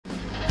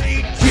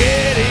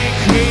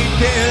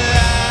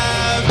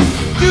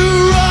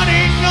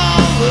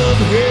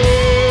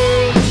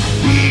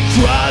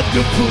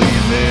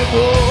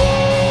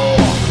Oh,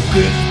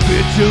 this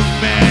bitch of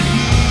man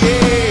he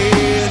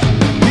is.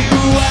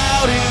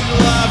 Throughout his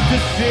life to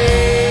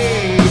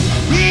save,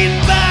 he's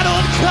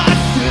battled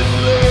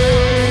constantly.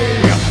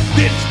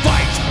 This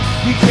fight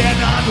he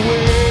cannot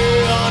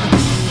win.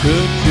 The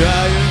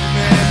giant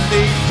man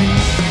they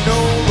see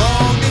no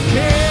longer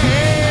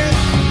cares.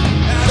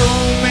 That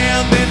old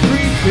man then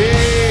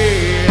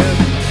prepares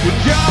to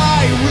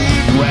die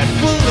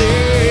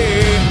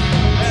regretfully.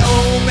 That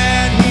old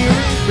man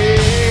hearing me.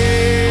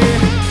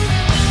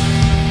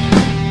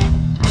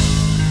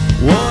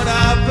 What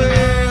I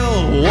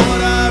feel,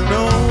 what I've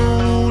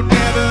known,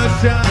 never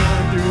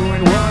shine through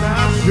in what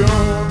I've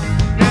shown.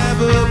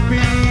 Never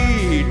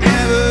be,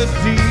 never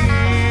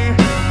see,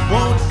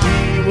 won't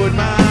see what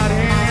might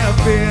have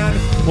been.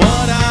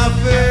 What I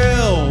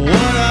feel,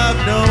 what I've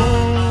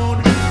known,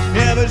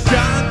 never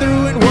shine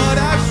through in what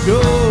I've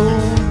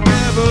shown.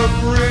 Never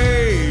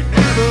pray,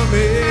 never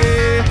me.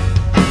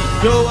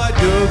 So I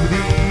dug the